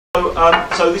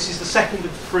so this is the second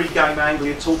of the 3 Game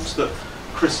Anglia talks that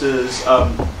Chris has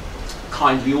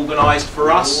kindly organised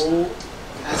for us. Oh,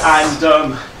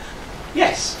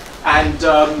 yes. And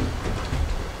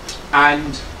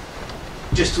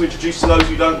just to introduce to those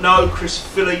who don't know, Chris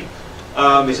Philly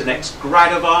is an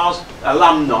ex-grad of ours,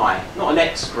 alumni, not an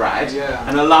ex-grad, yeah.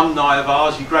 An alumni of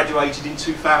ours. You graduated in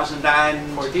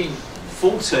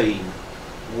 2014.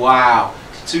 Wow.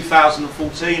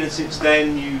 2014, and since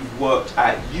then you've worked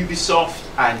at Ubisoft,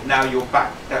 and now you're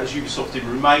back. That was Ubisoft in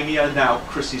Romania. Now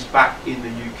Chris is back in the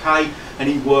UK, and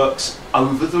he works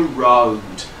over the road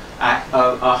at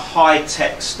a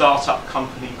high-tech startup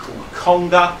company called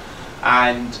Conga.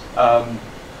 And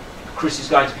Chris is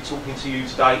going to be talking to you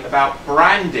today about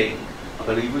branding. I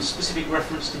believe with specific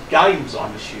reference to games,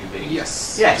 I'm assuming.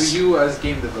 Yes. Yes. To you as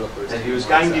game developers. To you as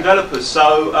game developers.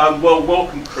 So, well,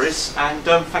 welcome, Chris, and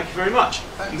thank you very much.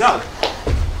 Thanks. You go.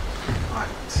 Right.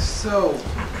 So,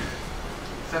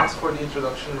 thanks for the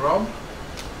introduction, Rob.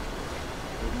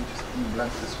 Let me just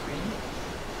blank the screen.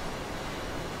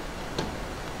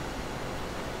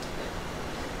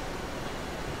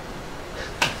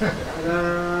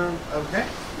 Okay.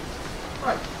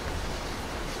 Right.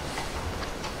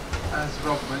 As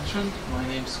Rob mentioned, my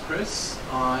name's Chris.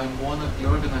 I'm one of the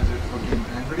organizers for Game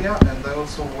Anglia, and I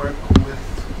also work with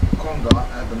Conga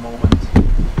at the moment.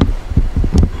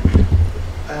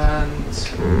 And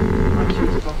I'm here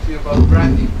to talk to you about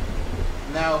branding.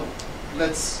 Now,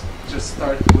 let's just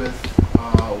start with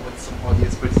some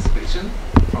audience participation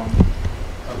from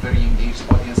a very engaged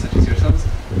audience such as yourselves.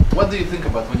 What do you think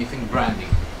about when you think branding?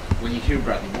 When you hear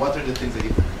branding, what are the things that you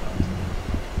think about?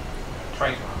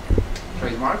 Trademark.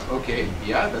 Trademark, okay,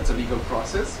 yeah, that's a legal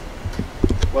process.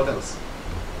 What else?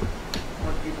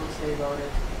 What people say about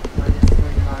it when it's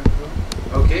not true.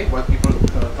 Okay, what people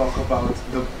talk about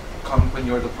the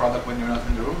company or the product when you're not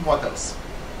in the room. What else?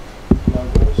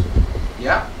 Logos.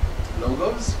 Yeah,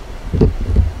 logos.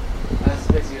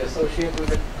 Aspects you associate with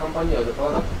the company or the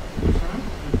product.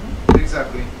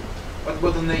 Exactly. What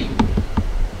about the name?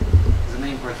 Is the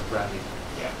name part of branding?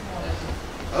 Yeah.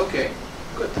 Okay,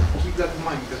 good. Keep that in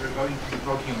mind because we're going to be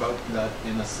talking about that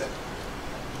in a sec.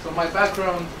 So my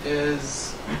background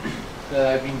is that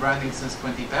I've been branding since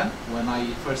 2010 when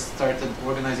I first started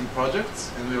organizing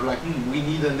projects, and we were like, we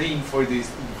need a name for this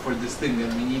thing,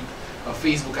 and we need a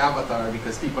Facebook avatar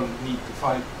because people need to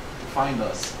find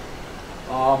us.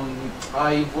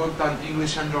 I've worked on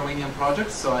English and Romanian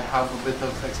projects, so I have a bit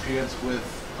of experience with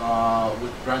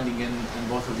branding in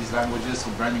both of these languages,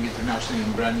 so branding internationally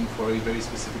and branding for a very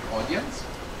specific audience.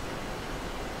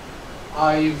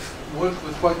 I've worked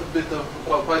with quite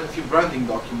a few branding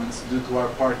documents due to our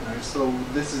partners. So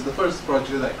this is the first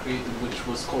project that I created, which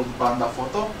was called Banda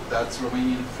Photo. That's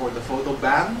Romanian for the photo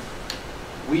band.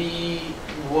 We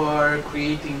were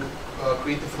creating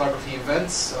creative photography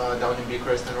events down in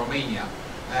Bucharest in Romania.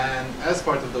 And as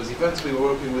part of those events, we were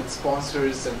working with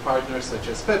sponsors and partners such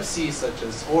as Pepsi, such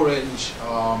as Orange,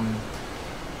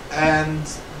 and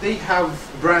they have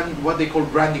what they call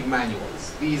branding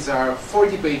manuals. These are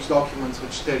 40-page documents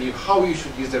which tell you how you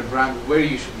should use their brand, where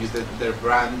you should use their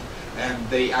brand, and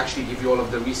they actually give you all of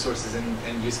the resources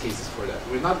and use cases for that.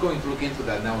 We're not going to look into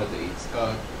that nowadays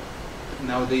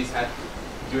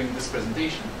during this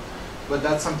presentation. But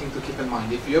that's something to keep in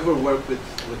mind. If you ever work with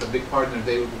a big partner,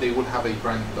 they will have a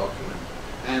branding document.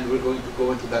 And we're going to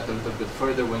go into that a little bit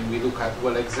further when we look at,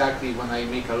 well, exactly when I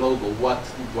make a logo, what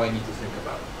do I need to think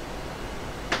about?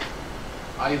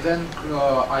 I then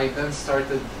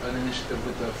started an initiative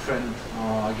with a friend,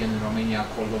 again in Romania,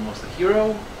 called Almost a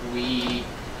Hero. We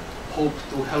hope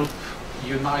to help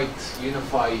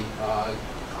unify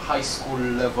high school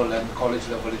level and college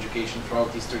level education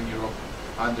throughout Eastern Europe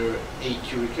under a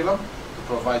curriculum to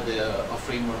provide a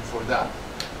framework for that,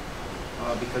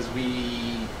 because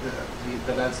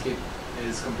the landscape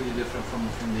is completely different from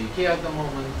the UK at the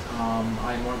moment.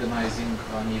 I'm organizing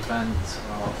an event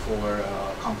for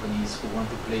companies who want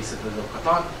to play Settlers of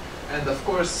Catan, and of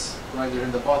course, right there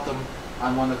in the bottom,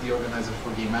 I'm one of the organizers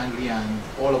for Game Anglia, and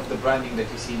all of the branding that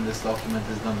you see in this document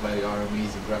is done by our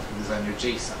amazing graphic designer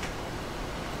Jason.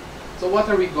 So what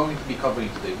are we going to be covering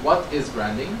today? What is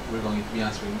branding? We're going to be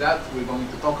answering that. We're going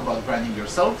to talk about branding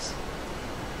yourselves,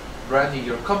 branding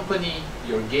your company,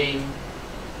 your game,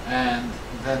 and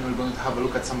then we're going to have a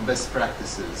look at some best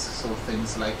practices. So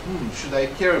things like, should I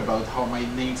care about how my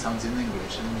name sounds in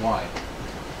English and why?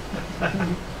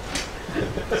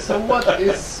 So what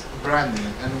is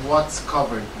branding and what's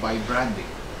covered by branding?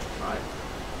 Right?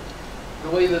 The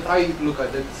way that I look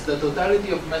at it is the totality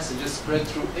of messages spread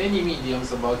through any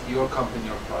mediums about your company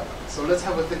or product. So let's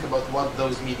have a think about what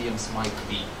those mediums might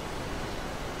be.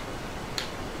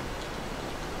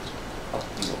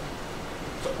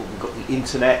 we've got the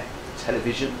internet,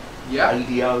 television,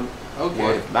 radio,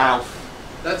 word of mouth.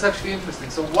 That's actually interesting.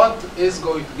 So what is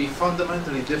going to be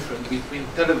fundamentally different between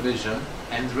television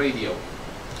and radio?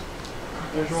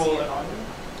 Visual and audio?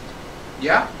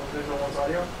 Yeah? Visual and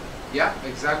audio? Yeah,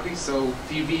 exactly. So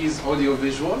TV is audio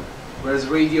visual, whereas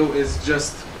radio is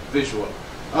just visual.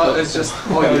 It's just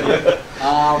audio.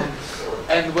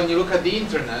 And when you look at the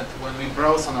internet, when we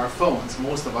browse on our phones,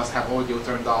 most of us have audio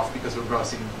turned off because we're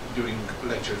browsing during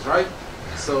lectures, right?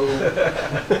 So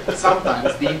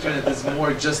sometimes the internet is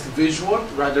more just visual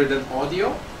rather than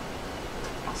audio.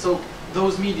 So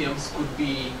those mediums could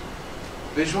be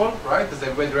visual, right? Does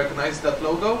everybody recognize that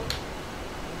logo?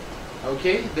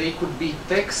 Okay, they could be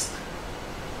text.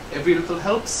 Every little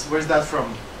helps. Where's that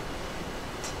from?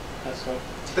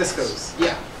 Tesco's.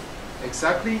 Yeah,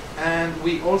 exactly. And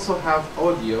we also have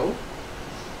audio.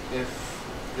 If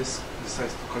this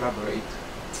decides to collaborate.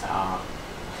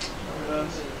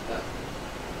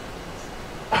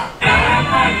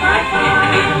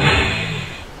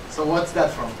 So what's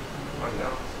that from?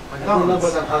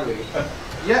 McDonald's. I'm hungry.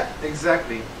 Yeah,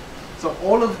 exactly. So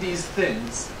all of these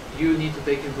things you need to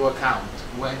take into account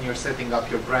when you're setting up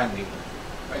your branding.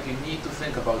 Right? You need to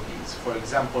think about these. For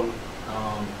example,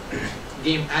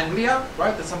 Game Anglia,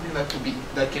 right? That's something that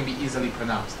can be easily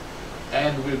pronounced.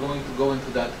 And we're going to go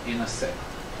into that in a sec.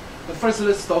 But first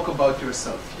let's talk about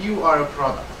yourself. You are a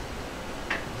product.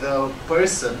 The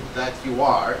person that you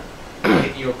are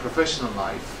in your professional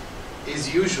life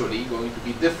is usually going to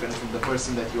be different from the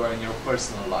person that you are in your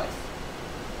personal life.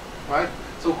 Right?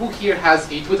 So who here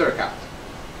has a Twitter account?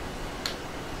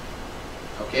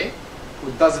 Okay?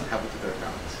 Who doesn't have a Twitter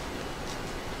account?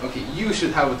 Okay, you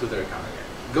should have a Twitter account again.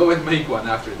 Go and make one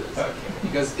after this. Okay.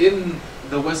 Because in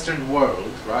the Western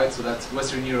world, right, so that's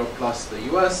Western Europe plus the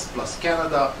US plus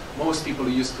Canada, most people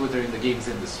use Twitter in the games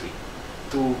industry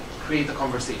to create a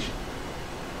conversation.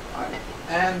 Right?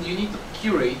 And you need to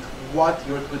curate what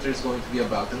your Twitter is going to be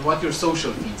about and what your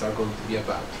social feeds are going to be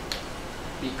about.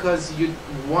 Because you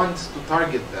want to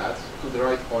target that to the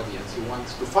right audience. You want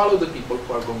to follow the people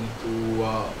who are going to,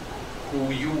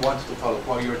 who you want to follow,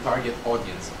 who are your target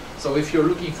audience. So if you're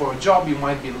looking for a job, you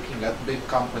might be looking at big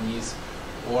companies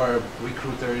or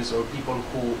recruiters or people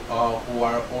who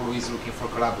are always looking for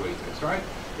collaborators, right?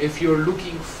 If you're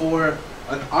looking for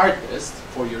an artist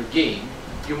for your game,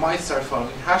 you might start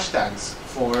following hashtags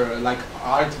for like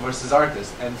art versus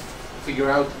artist and figure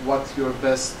out what your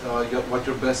best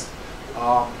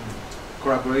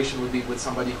collaboration would be with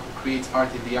somebody who creates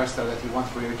art in the art style that you want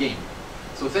for your game.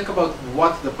 So think about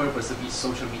what the purpose of each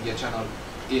social media channel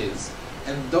is,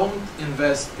 and don't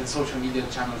invest in social media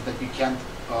channels that you can't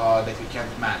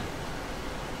man.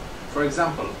 For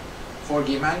example, for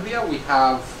Game Anglia, we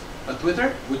have a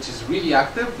Twitter which is really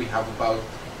active. We have about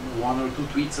 1 or 2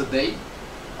 tweets a day.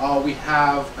 We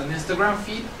have an Instagram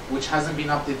feed which hasn't been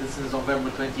updated since November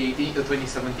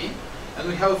 2017, and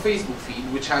we have a Facebook feed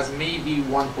which has maybe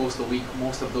 1 post a week.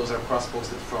 Most of those are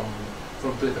cross-posted from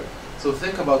Twitter. So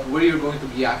think about where you're going to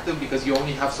be active, because you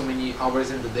only have so many hours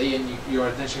in the day and your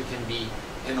attention can be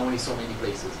in only so many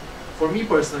places. For me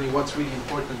personally, what's really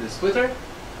important is Twitter.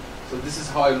 So this is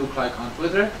how I look like on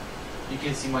Twitter. You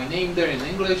can see my name there in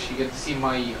English. You get to see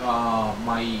my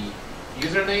my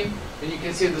username, and you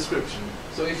can see a description.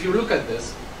 So if you look at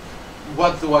this,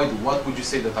 what do I do? What would you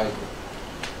say that I do?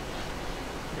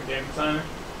 Your game designer.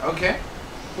 Okay,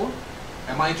 cool.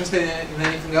 Am I interested in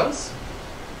anything else?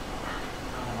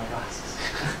 My glasses.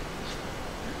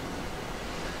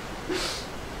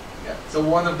 Yeah. So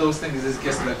one of those things is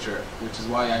guest lecturer, which is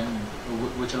why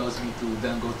which allows me to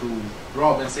then go to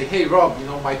Rob and say, hey Rob, you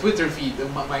know, my Twitter feed,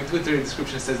 my Twitter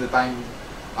description says that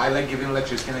I like giving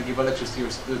lectures. Can I give lectures to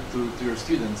your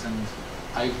students? And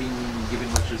I've been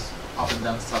giving lectures up and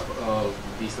down stuff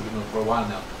for a while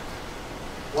now.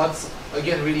 What's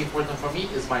again really important for me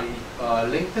is my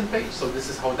LinkedIn page. So this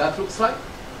is how that looks like.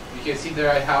 You can see there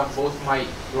I have both my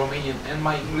Romanian and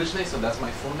my English name, so that's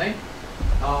my full name.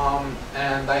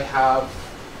 And I have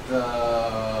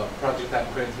the project I'm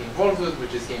currently involved with,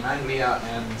 which is Game Anglia,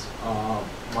 and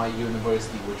my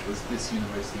university, which was this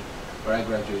university where I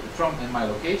graduated from, and my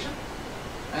location.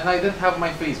 And I then have my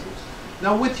Facebook.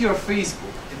 Now with your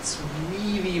Facebook, it's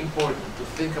really important to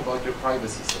think about your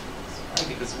privacy settings, right?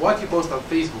 Because what you post on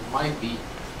Facebook might be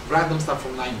random stuff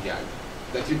from 9gag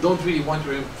that you don't really want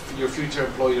your future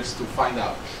employers to find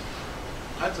out.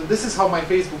 Right? So this is how my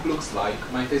Facebook looks like,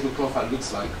 my Facebook profile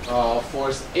looks like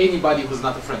for anybody who's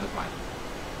not a friend of mine,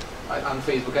 right, on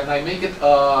Facebook. And I make it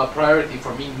a priority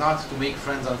for me not to make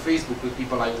friends on Facebook with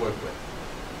people I work with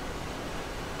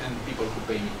and people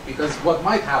who pay me. Because what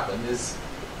might happen is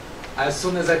As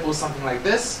soon as I post something like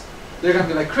this, they're gonna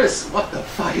be like, Chris, what the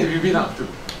fuck have you been up to?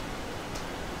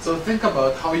 So think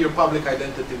about how your public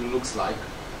identity looks like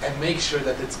and make sure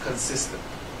that it's consistent.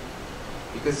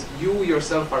 Because you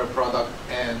yourself are a product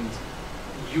and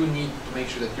you need to make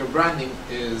sure that your branding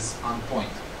is on point.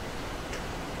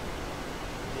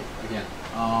 Again,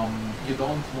 you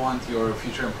don't want your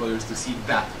future employers to see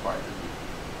that part of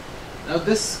you. Now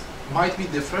this might be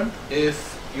different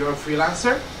if you're a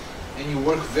freelancer and you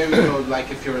work very close, like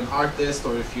if you're an artist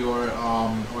or if you're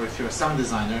a sound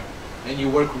designer, and you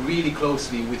work really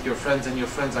closely with your friends, and your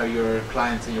friends are your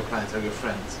clients, and your clients are your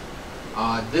friends.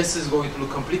 This is going to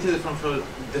look completely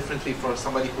differently for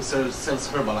somebody who sells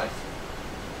Herbalife,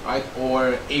 right,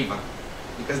 or Avon,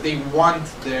 because they want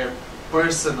their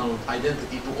personal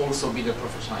identity to also be their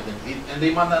professional identity, and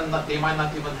they might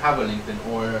not even have a LinkedIn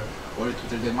or a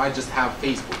Twitter. They might just have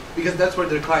Facebook, because that's where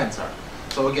their clients are.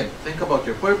 So again, think about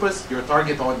your purpose, your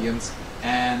target audience,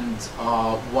 and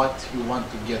what you want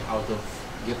to get out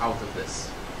of this.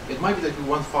 It might be that you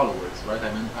want followers, right? I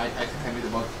mean, I think I made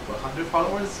about 100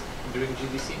 followers during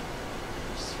GDC,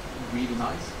 which is really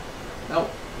nice. Now,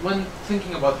 when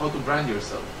thinking about how to brand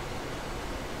yourself,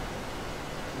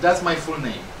 that's my full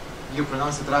name. You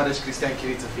pronounce it Rareș Cristian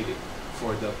Chiriță Filip,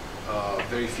 for the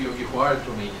very few of you who aren't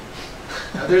Romanian.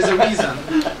 Now, there's a reason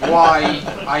why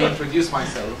I introduce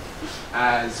myself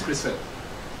as Chris Philip.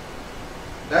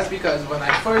 That's because when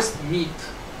I first meet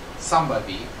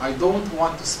somebody, I don't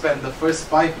want to spend the first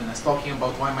 5 minutes talking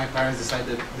about why my parents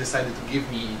decided to give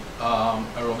me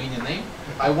a Romanian name.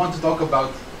 I want to talk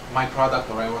about my product,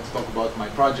 or I want to talk about my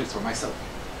projects or myself,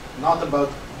 not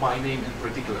about my name in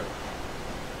particular.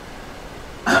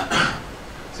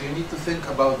 So you need to think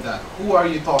about that. Who are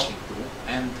you talking to,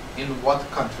 and in what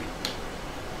country?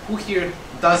 Who here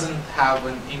doesn't have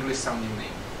an English-sounding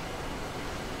name?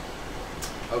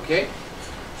 Okay?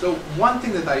 So one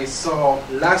thing that I saw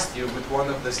last year with one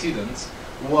of the students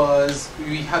was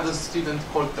we had a student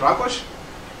called Dragoș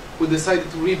who decided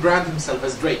to rebrand himself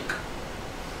as Drake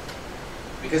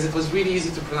because it was really easy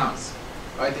to pronounce.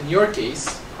 Right? In your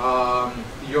case,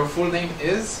 your full name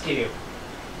is Kirill.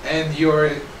 And you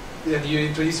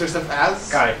introduce yourself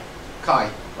as Kai. Kai,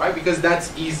 right? Because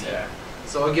that's easy. Yeah.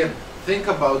 So again, think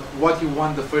about what you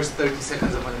want the first 30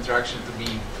 seconds of an interaction to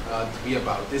be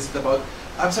about. Is it about,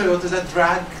 I'm sorry, what is that,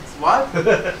 drag, what?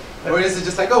 Or is it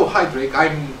just like, oh, hi Drake,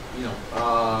 I'm,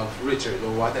 Richard,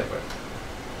 or whatever.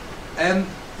 And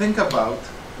think about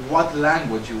what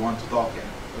language you want to talk in,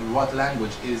 or what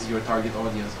language is your target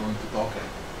audience going to talk in.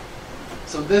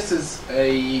 So this is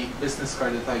a business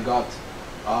card that I got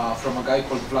from a guy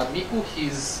called Vlad Micu.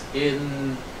 He's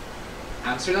in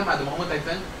Amsterdam at the moment, I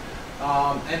think.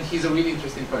 And he's a really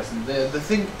interesting person. The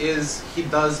thing is, he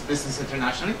does business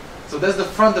internationally. So that's the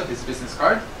front of his business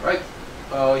card, right?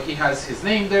 He has his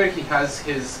name there, he has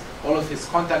all of his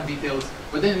contact details,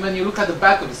 but then when you look at the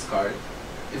back of his card,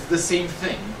 it's the same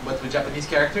thing, but with Japanese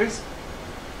characters,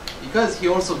 because he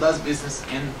also does business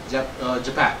in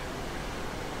Japan.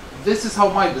 This is how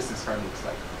my business card looks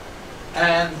like.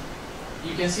 And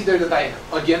you can see there that I,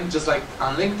 again, just like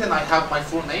on LinkedIn, I have my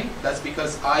full name. That's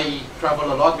because I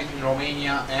travel a lot between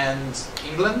Romania and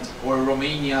England, or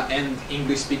Romania and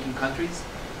English-speaking countries.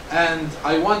 And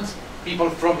I want people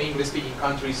from English-speaking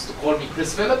countries to call me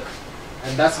Chris Philip,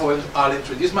 and that's how I'll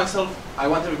introduce myself. I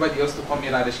want everybody else to call me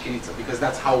Rareș Chiriță, because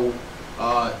that's how,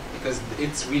 because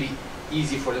it's really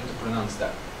easy for them to pronounce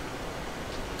that.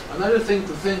 Another thing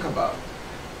to think about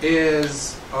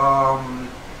is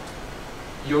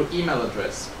your email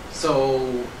address. So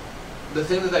the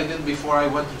thing that I did before I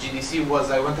went to GDC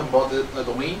was I went and bought a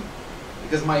domain,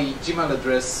 because my Gmail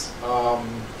address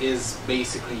is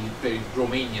basically very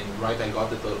Romanian, right? I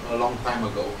got it a long time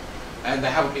ago, and I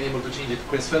haven't been able to change it to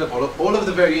Chris Philip. All of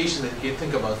the variations that you can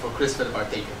think about for Chris Philip are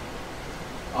taken.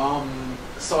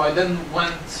 So I then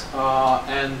went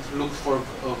and looked for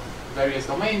various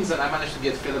domains, and I managed to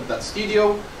get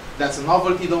Philip.studio. That's a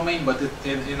novelty domain, but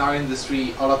in our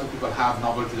industry, a lot of people have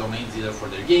novelty domains either for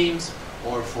their games,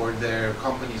 or for their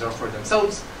companies, or for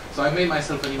themselves. So I made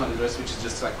myself an email address which is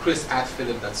just like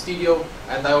chris@philip.studio,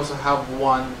 and I also have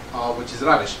one which is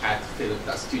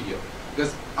rareș@philip.studio,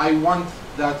 because I want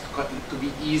that to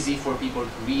be easy for people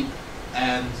to read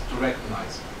and to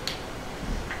recognize.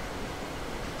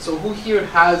 So who here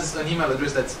has an email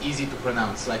address that's easy to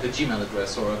pronounce, like a Gmail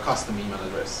address or a custom email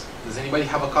address? Does anybody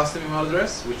have a custom email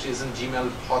address, which isn't Gmail,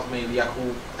 Hotmail,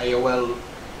 Yahoo, AOL?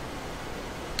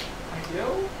 I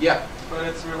do? Yeah. But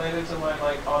it's related to my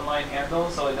online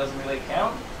handle, so it doesn't really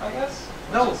count, I guess.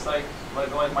 No. It's just like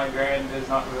my brand is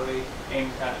not really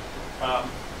aimed at,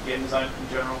 game design in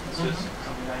general. It's just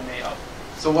something I made up.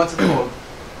 So what's it called?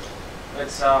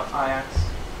 it's Ajax.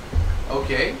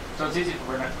 Okay. So it's easy to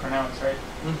pronounce, right?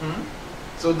 Mm-hmm.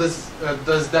 So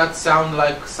does that sound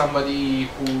like somebody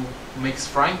who makes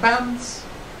frying pans?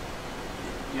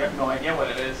 You have no idea what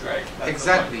it is, right? That's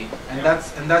Exactly, and Yeah.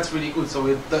 that's really good. So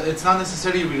it's not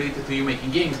necessarily related to you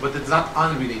making games, but it's not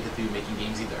unrelated to you making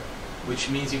games either, which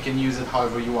means you can use it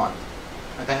however you want.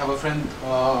 Like I have a friend,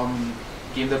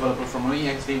 game developer from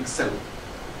Romania, his name is Selu.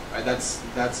 Right, that's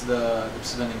the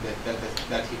pseudonym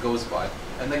that he goes by.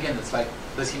 And again, it's like,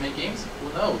 does he make games?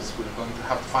 Who knows? We're going to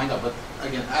have to find out. But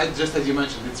again, just as you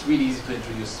mentioned, it's really easy to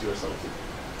introduce yourself to.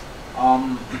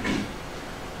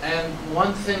 And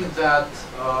one thing that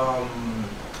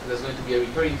there's going to be a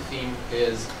recurring theme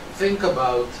is think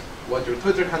about what your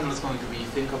Twitter handle is going to be,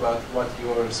 think about what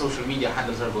your social media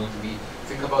handles are going to be,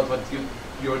 think about what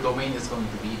your domain is going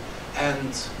to be,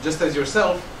 and just as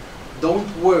yourself, don't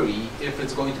worry if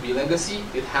it's going to be legacy,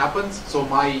 it happens. So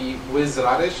my Wiz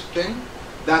Raresh thing,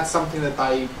 that's something that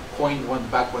I coined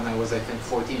back when I was, I think,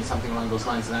 14, something along those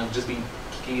lines, and I've just been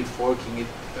kicking it forward.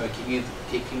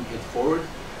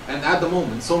 And at the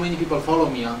moment, so many people follow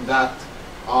me on that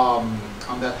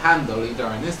handle, either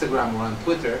on Instagram or on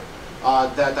Twitter,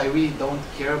 that I really don't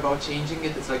care about changing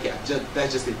it. It's like, yeah,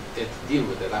 that's just it. Deal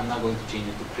with it. I'm not going to change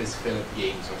it to Chris Phillip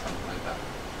Games or something like that.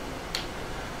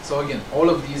 So again, all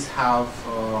of these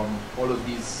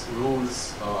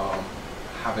rules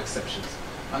have exceptions.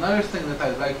 Another thing that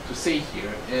I'd like to say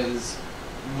here is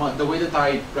the way that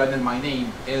I branded my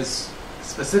name is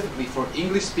specifically for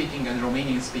English-speaking and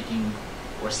Romanian-speaking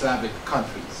or Slavic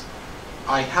countries.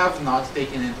 I have not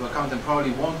taken into account, and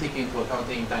probably won't take into account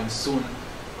anytime soon,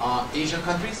 Asian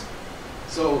countries.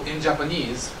 So in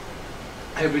Japanese,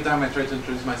 every time I try to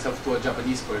introduce myself to a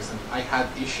Japanese person, I had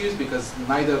issues because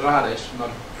neither Raresh nor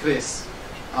Chris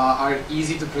are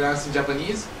easy to pronounce in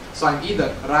Japanese. So I'm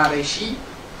either Rareshi,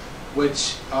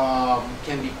 which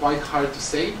can be quite hard to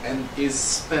say and is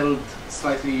spelled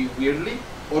slightly weirdly,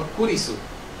 or Kurisu,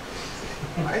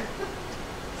 right?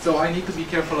 So I need to be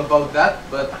careful about that,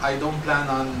 but I don't plan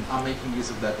on making use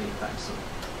of that anytime soon.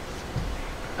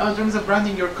 Now in terms of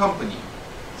branding your company,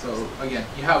 so again,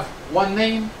 you have one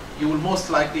name, you will most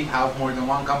likely have more than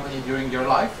one company during your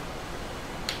life.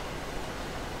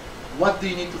 What do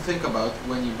you need to think about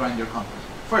when you brand your company?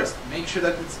 First, make sure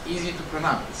that it's easy to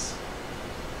pronounce.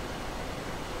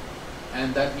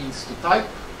 And that means to type,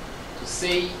 to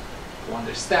say, to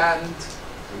understand,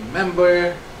 to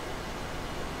remember.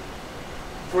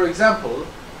 For example,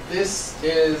 this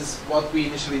is what we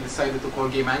initially decided to call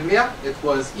Game Anglia. It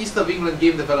was East of England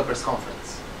Game Developers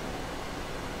Conference.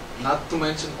 Not to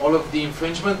mention all of the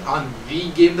infringement on the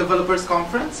Game Developers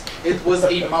Conference, it was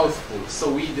a mouthful, so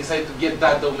we decided to get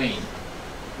that domain.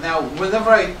 Now, whenever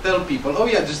I tell people, oh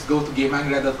yeah, just go to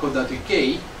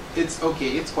gameanglia.co.uk, it's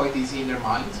okay, it's quite easy in their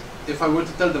mind. If I were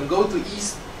to tell them, go to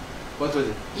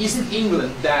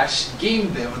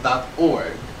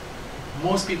eastengland-gamedev.org,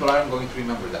 most people aren't going to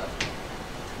remember that.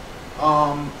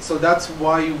 So that's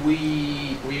why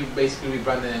we basically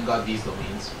rebranded and got these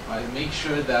domains. Right? Make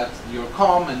sure that your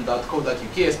 .com and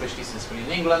 .co.uk, especially since we're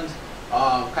in England,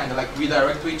 kind of like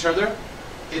redirect to each other.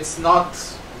 It's not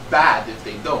bad if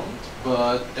they don't,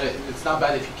 but it's not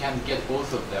bad if you can't get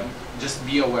both of them. Just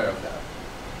be aware of that.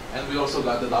 And we also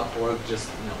got the .org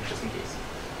just in case.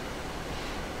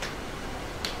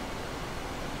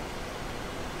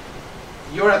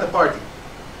 You're at the party.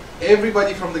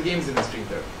 Everybody from the games industry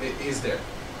is there.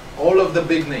 All of the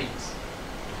big names.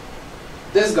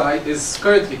 This guy is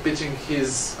currently pitching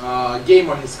his game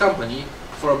or his company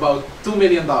for about $2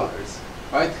 million.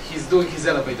 Right? He's doing his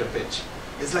elevator pitch.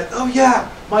 It's like, oh yeah,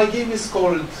 my game is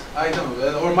called, I don't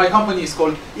know, or my company is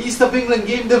called East of England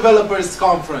Game Developers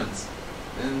Conference.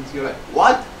 And you're like,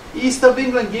 what? East of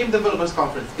England Game Developers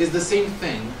Conference is the same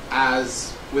thing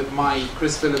as with my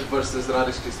Chris Phillip versus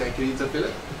Raresh Cristian Chiriță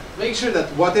Philip. Make sure that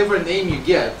whatever name you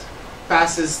get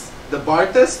passes the bar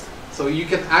test, so you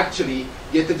can actually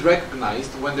get it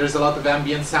recognized when there's a lot of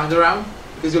ambient sound around,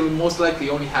 because you'll most likely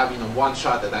only have one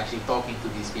shot at actually talking to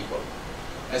these people,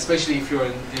 especially if you're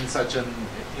in such an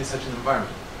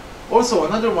environment. Also,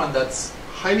 another one that's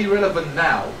highly relevant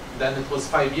now than it was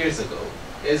 5 years ago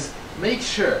is make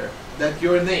sure that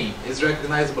your name is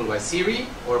recognizable by Siri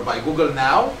or by Google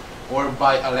Now or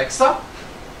by Alexa.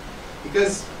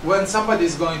 Because when somebody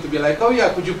is going to be like, oh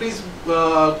yeah, could you please,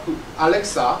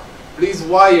 Alexa, please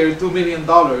wire $2 million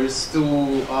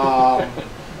to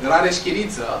Raresh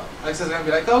Chiriță, Alexa's going to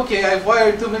be like, okay, I've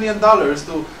wired $2 million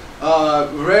to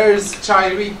Rare's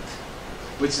Chiriță,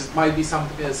 which might be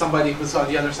somebody who's on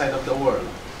the other side of the world,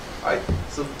 right?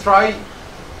 So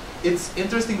it's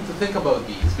interesting to think about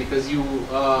these because you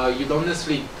don't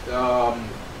necessarily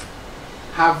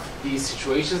have these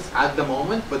situations at the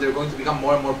moment, but they're going to become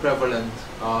more and more prevalent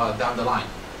down the line.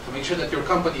 So make sure that your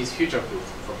company is future-proof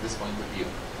from this point of view,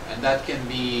 and that can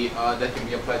be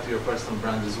applied to your personal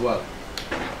brand as well.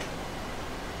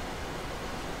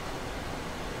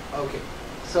 Okay,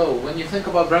 so when you think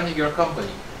about branding your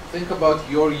company, think about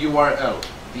your URL.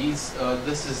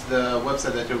 This is the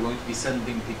website that you're going to be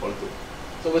sending people to.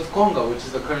 So with Conga, which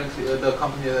is the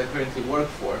company that I currently work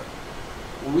for,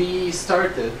 we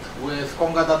started with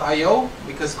Conga.io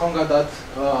because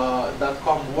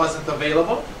Conga.com wasn't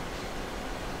available.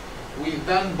 We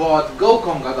then bought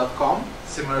GoConga.com,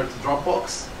 similar to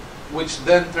Dropbox, which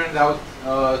then turned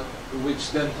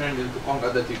into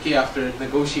Conga.uk after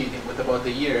negotiating with about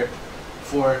a year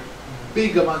for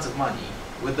big amounts of money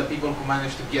with the people who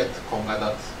managed to get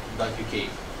Conga.uk.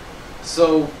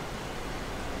 So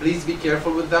please be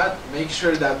careful with that. Make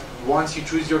sure that once you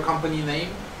choose your company name,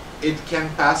 it can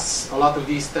pass a lot of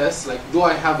these tests, like do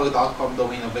I have a .com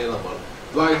domain available?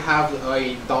 Do I have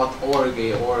a .org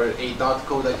or a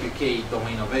 .co.uk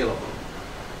domain available?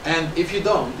 And if you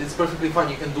don't, it's perfectly fine.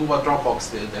 You can do what Dropbox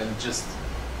did and just,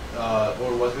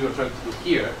 or what we were trying to do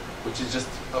here, which is just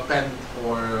append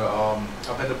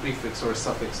a prefix or a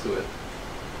suffix to it.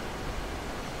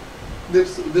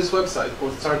 This website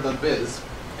called start.biz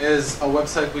is a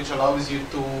website which allows you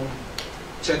to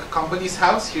check Companies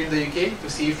House here in the UK to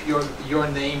see if your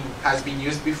name has been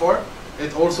used before.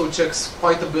 It also checks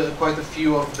quite a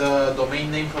few of the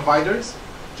domain name providers,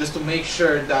 just to make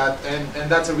sure that, and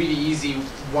that's a really easy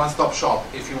one-stop shop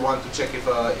if you want to check if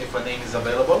a name is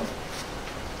available.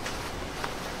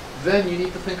 Then you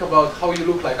need to think about how you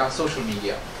look like on social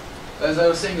media. As I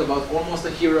was saying about Almost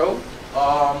a Hero,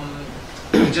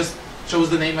 we just chose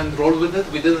the name and rolled with it.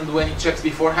 We didn't do any checks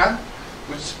beforehand,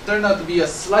 which turned out to be a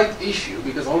slight issue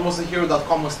because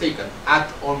almostahero.com was taken,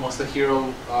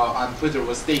 @almostahero on Twitter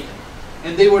was taken,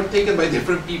 and they were taken by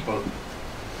different people.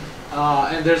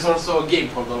 And there's also a game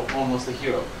called Almost a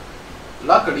Hero.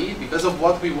 Luckily, because of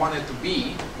what we wanted to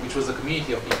be, which was a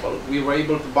community of people, we were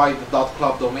able to buy the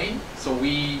 .club domain. So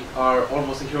we are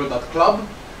almostahero.club,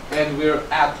 and we're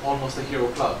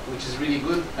 @almostahero.club, which is really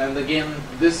good. And again,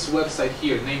 this website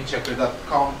here,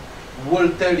 namechecker.com,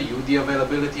 will tell you the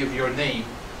availability of your name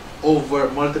over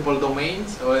multiple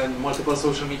domains and multiple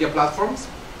social media platforms.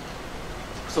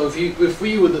 So if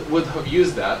we would have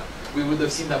used that, we would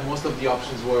have seen that most of the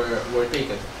options were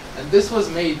taken. And this was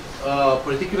made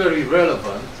particularly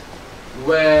relevant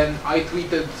when I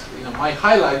tweeted, my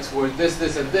highlights were this,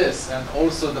 this, and this, and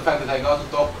also the fact that I got to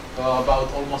talk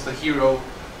about Almost a Hero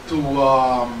to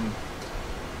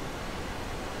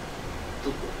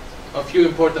a few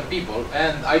important people.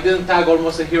 And I didn't tag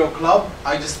Almost a Hero Club,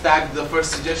 I just tagged the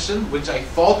first suggestion, which I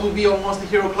thought would be Almost a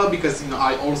Hero Club because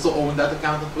I also own that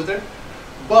account on Twitter.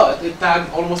 But it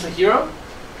tagged Almost a Hero,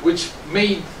 which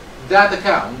made that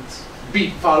account be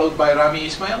followed by Rami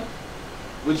Ismail,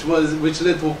 which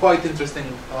led to a quite interesting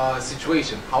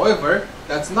situation. However,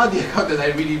 that's not the account that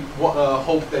I really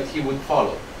hoped that he would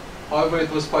follow. However,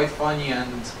 it was quite funny,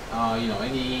 and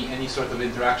any sort of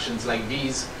interactions like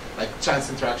these, like chance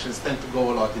interactions, tend to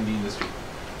go a lot in the industry,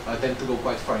 tend to go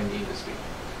quite far in the industry.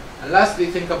 And lastly,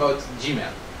 think about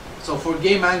Gmail. So for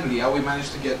Game Anglia, we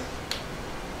managed to get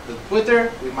the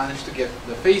Twitter, we managed to get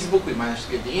the Facebook, we managed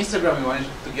to get the Instagram, we managed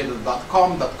to get the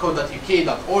 .com, .co.uk,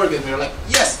 .org, and we were like,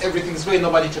 yes, everything's great,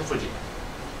 nobody checked for Gmail.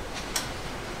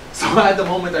 So at the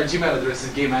moment, our Gmail address is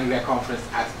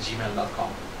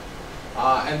gameanglia@gmail.com.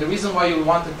 And the reason why you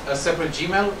want a separate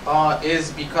Gmail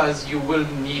is because you will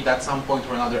need at some point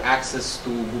or another access to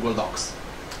Google Docs,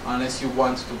 unless you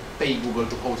want to pay Google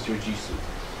to host your G Suite.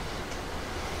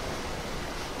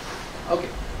 Okay.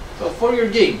 So for your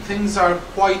game, things are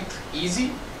quite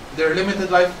easy. They're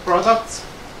limited life products,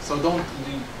 so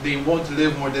they won't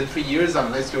live more than 3 years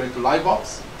unless you're into live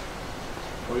ops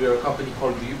or you're a company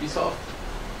called Ubisoft.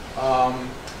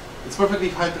 It's perfectly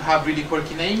fine to have really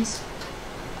quirky names.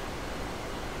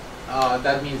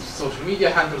 That means social media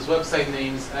handles, website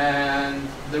names, and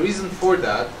the reason for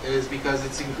that is because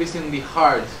it's increasingly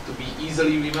hard to be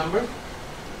easily remembered.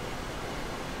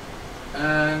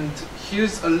 And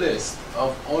here's a list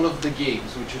of all of the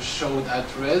games which are showed at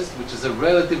RES, which is a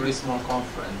relatively small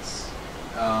conference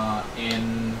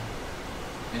in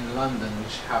London,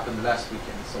 which happened last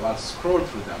weekend. So I'll scroll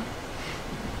through them.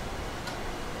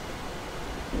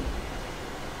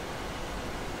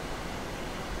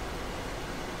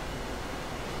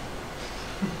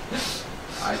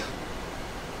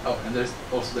 Oh, and there's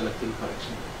also the Leftil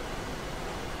collection.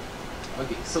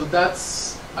 Okay, so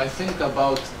that's, I think,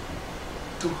 about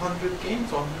 200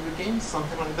 games, 100 games,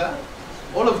 something like that.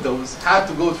 All of those had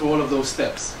to go through all of those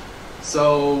steps.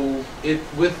 So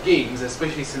with games,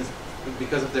 especially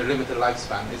because of their limited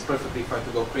lifespan, it's perfectly fine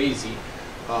to go crazy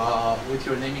with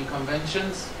your naming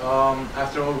conventions.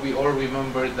 After all, we all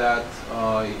remember that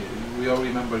we all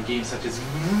remember games such as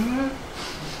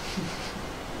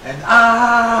and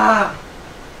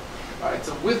Alright,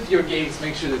 so with your games,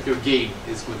 make sure that your game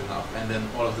is good enough, and then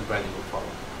all of the branding will follow.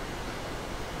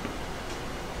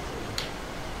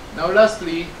 Now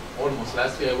lastly, almost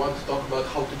lastly, I want to talk about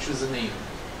how to choose a name.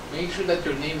 Make sure that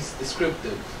your name is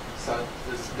descriptive. So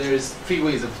there's 3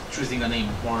 ways of choosing a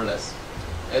name, more or less.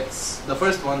 The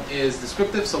first one is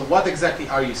descriptive, so what exactly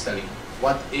are you selling?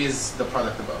 What is the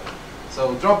product about?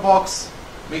 So Dropbox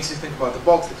makes you think about the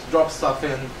box that you drop stuff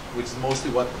in, which is mostly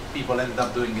what people ended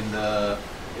up doing in the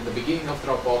beginning of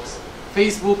Dropbox.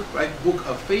 Facebook, right, book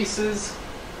of faces.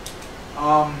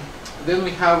 Then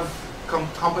we have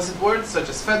composite words such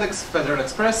as FedEx, Federal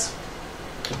Express,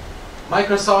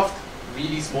 Microsoft,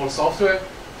 really small software.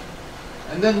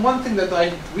 And then one thing that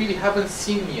I really haven't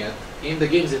seen yet in the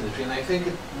games industry, and I think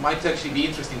it might actually be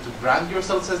interesting to brand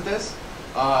yourselves as this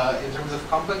in terms of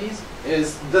companies,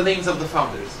 is the names of the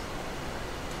founders.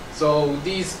 So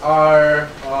these are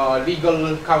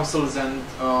legal counsels and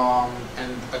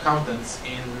accountants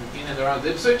in and around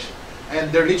Ipswich,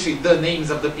 and they're literally the names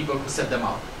of the people who set them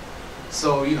up.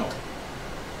 So, you know,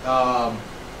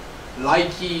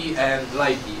 Likey and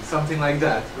Likey, something like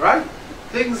that, right?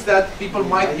 Things that people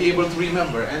might be able to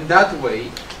remember, and that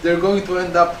way they're going to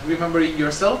end up remembering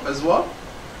yourself as well.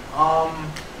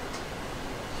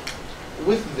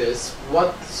 With this,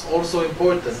 what's also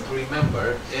important to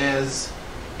remember is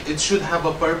it should have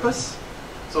a purpose.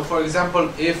 So for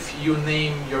example, if you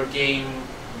name your game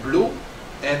blue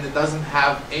and it doesn't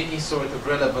have any sort of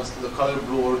relevance to the color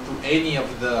blue or to any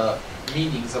of the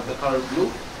meanings of the color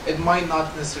blue, it might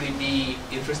not necessarily be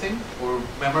interesting or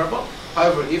memorable.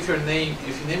 However, if you name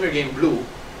your game blue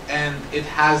and it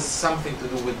has something to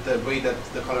do with the way that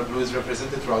the color blue is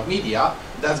represented throughout media,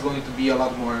 that's going to be a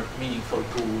lot more meaningful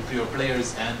to your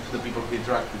players and to the people who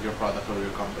interact with your product or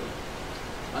your company.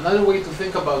 Another way to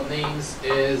think about names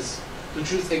is to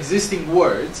choose existing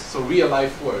words, so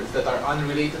real-life words that are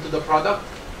unrelated to the product.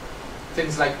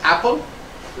 Things like Apple,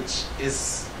 which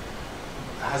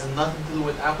has nothing to do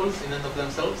with apples in and of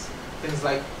themselves. Things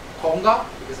like conga,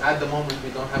 because at the moment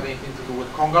we don't have anything to do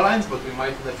with conga lines, but we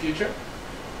might in the future.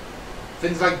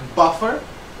 Things like buffer,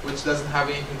 which doesn't have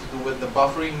anything to do with the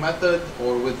buffering method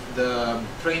or with the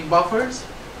train buffers.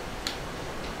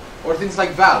 Or things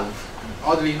like valve.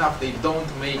 Oddly enough, they don't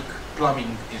make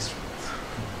plumbing instruments.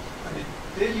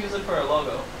 They did use it for a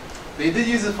logo. They did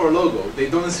use it for a logo. They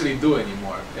don't necessarily do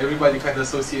anymore. Everybody kind of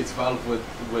associates Valve with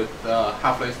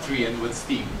Half-Life 3 and with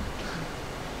Steam.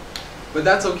 But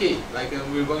that's okay. Like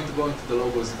we're going to go into the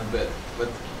logos in a bit. But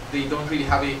they don't really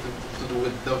have anything to do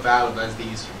with the Valve as the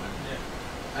instrument. Yeah.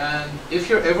 And if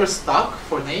you're ever stuck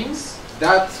for names,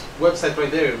 that website right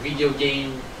there,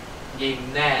 videogame.me,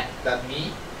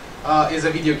 is a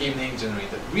video game name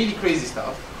generator. Really crazy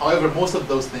stuff. However, most of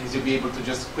those things you'll be able to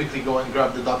just quickly go and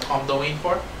grab the .com domain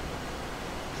for.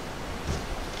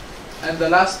 And the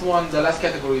last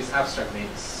category is abstract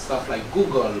names. Stuff like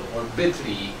Google or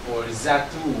Bitly or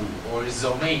Zatu or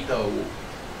Zomato.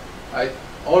 Right?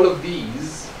 All of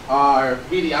these are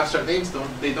really abstract names.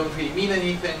 They don't really mean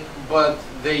anything, but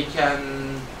they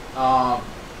can offer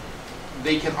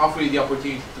you the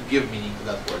opportunity to give meaning to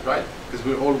that word, right? Because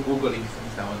we're all Googling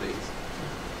things nowadays.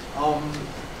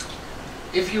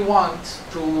 If you want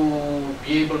to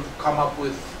be able to come up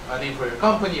with a name for your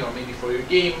company or maybe for your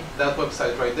game, that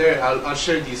website right there, I'll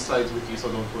share these slides with you,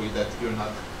 so don't worry that you're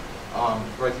not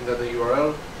writing that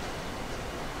URL.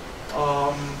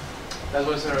 That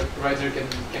website right there can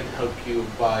help you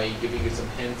by giving you some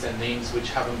hints and names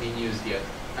which haven't been used yet.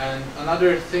 And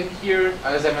another thing here,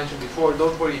 as I mentioned before,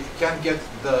 don't worry if you can't get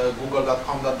the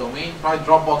google.com.domain, right?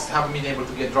 Dropbox haven't been able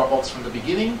to get Dropbox from the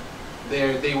beginning.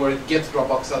 They were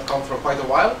getdropbox.com for quite a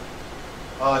while.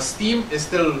 Steam is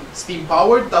still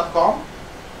steampowered.com.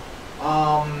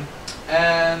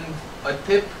 And a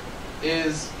tip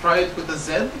is try it with a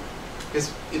Z,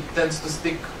 because it tends to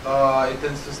stick. It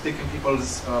tends to stick in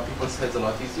people's heads a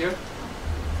lot easier.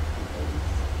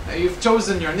 You've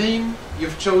chosen your name,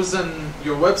 you've chosen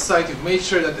your website, you've made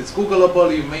sure that it's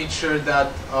Googleable, you've made sure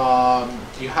that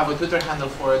you have a Twitter handle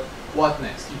for it. What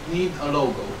next? You need a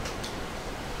logo.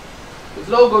 With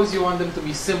logos, you want them to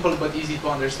be simple but easy to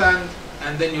understand,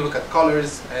 and then you look at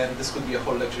colors, and this could be a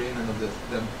whole lecture in and of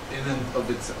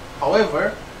itself.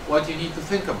 However, what you need to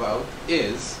think about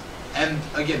is, and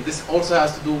again, this also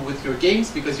has to do with your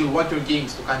games, because you'll want your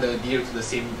games to kind of adhere to the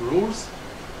same rules.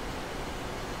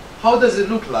 how does it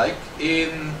look like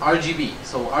in RGB?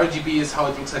 So RGB is how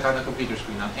it looks like on a computer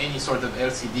screen. On any sort of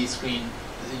LCD screen,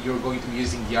 you're going to be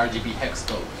using the RGB hex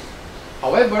code.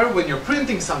 However, when you're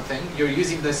printing something, you're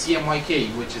using the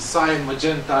CMYK, which is cyan,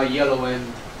 magenta, yellow, and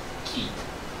key,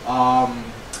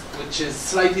 which is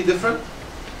slightly different.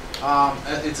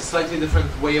 It's a slightly different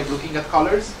way of looking at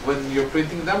colors when you're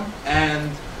printing them,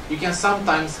 and you can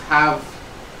sometimes have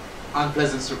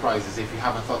unpleasant surprises if you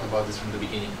haven't thought about this from the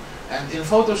beginning. And in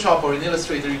Photoshop or in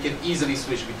Illustrator, you can easily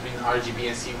switch between RGB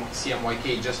and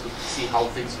CMYK just to see how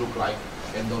things look like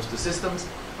in those two systems.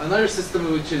 Another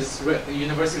system which is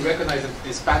universally recognized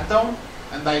is Pantone,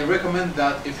 and I recommend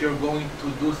that if you're going to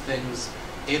do things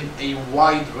in a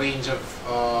wide range of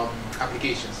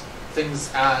applications.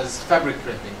 Things as fabric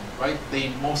printing, right? They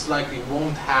most likely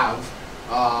won't have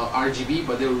RGB,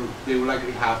 but they will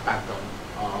likely have Pantone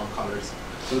colors.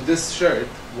 So this shirt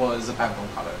was a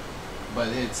Pantone color, but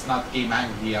it's not Game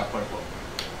Anglia purple.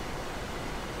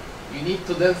 You need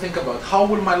to then think about how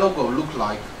will my logo look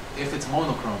like if it's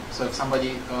monochrome. So if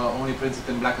somebody only prints it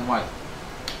in black and white,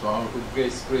 so with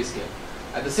grayscale.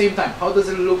 At the same time, how does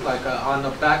it look like on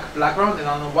a black background and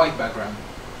on a white background?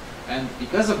 And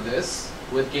because of this,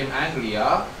 with Game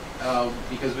Anglia,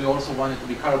 because we also wanted to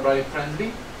be color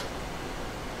friendly,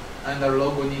 and our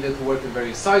logo needed to work in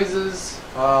various sizes,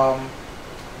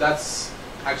 that's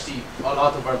actually a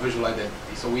lot of our visual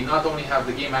identity. So we not only have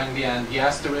the Game Anglia and the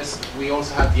asterisk, we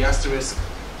also have the asterisk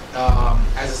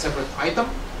as a separate item,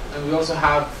 and we also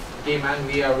have Game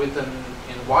Anglia written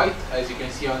in white, as you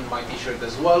can see on my t-shirt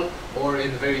as well, or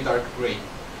in very dark gray.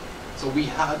 So we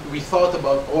thought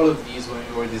about all of these when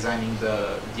we were designing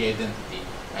the identity,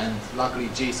 and luckily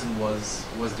Jason was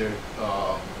there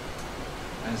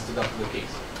and stood up to the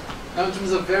case. Now in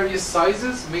terms of various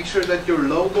sizes, make sure that your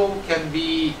logo can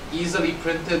be easily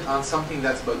printed on something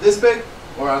that's about this big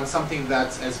or on something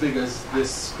that's as big as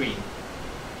this screen.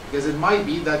 Because it might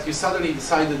be that you suddenly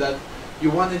decided that you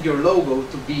wanted your logo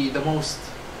to be the most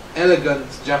elegant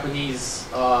Japanese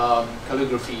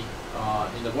calligraphy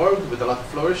in the world with a lot of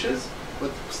flourishes,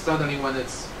 but suddenly when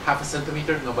it's half a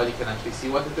centimeter, nobody can actually see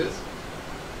what it is.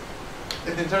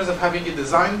 And in terms of having it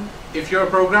designed, if you're a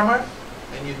programmer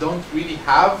and you don't really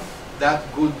have that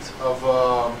good of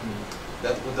a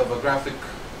graphic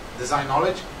design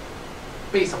knowledge,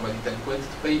 pay somebody 10 quid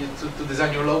to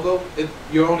design your logo.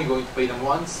 You're only going to pay them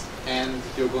once, and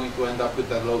you're going to end up with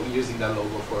that using that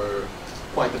logo for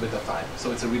quite a bit of time.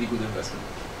 So it's a really good investment.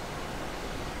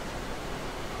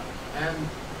 And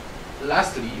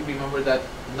lastly, remember that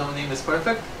no name is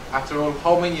perfect. After all,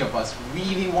 how many of us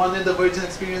really wanted the Virgin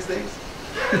Experience days?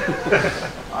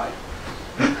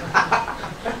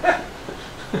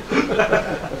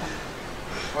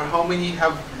 Or how many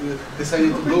have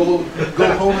decided to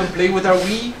go home and play with our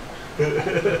Wii,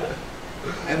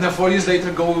 and then 4 years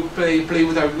later go play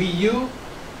with our Wii U?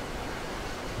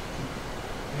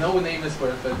 No name is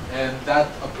perfect, and that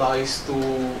applies to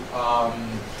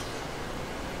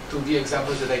the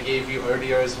examples that I gave you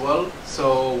earlier as well.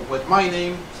 So with my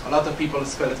name, a lot of people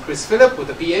spell it Chris Philip with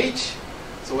a PH.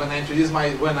 So when I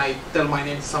tell my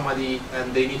name to somebody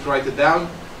and they need to write it down,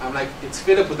 I'm like, it's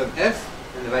Philip with an F,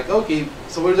 and they're like, okay,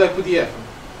 so where do I put the F?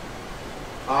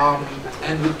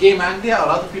 And with Game Anglia, a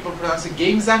lot of people pronounce it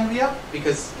Games Anglia,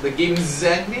 because the Games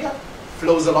Anglia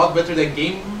flows a lot better than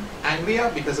Game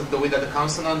Anglia because of the way that the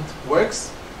consonant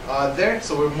works there.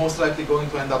 So we're most likely going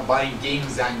to end up buying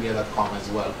gamesanglia.com as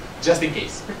well, just in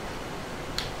case.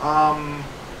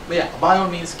 But yeah, by all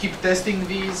means, keep testing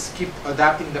these, keep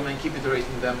adapting them, and keep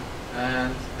iterating them.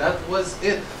 And that was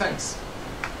it. Thanks.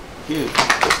 Thank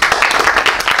you.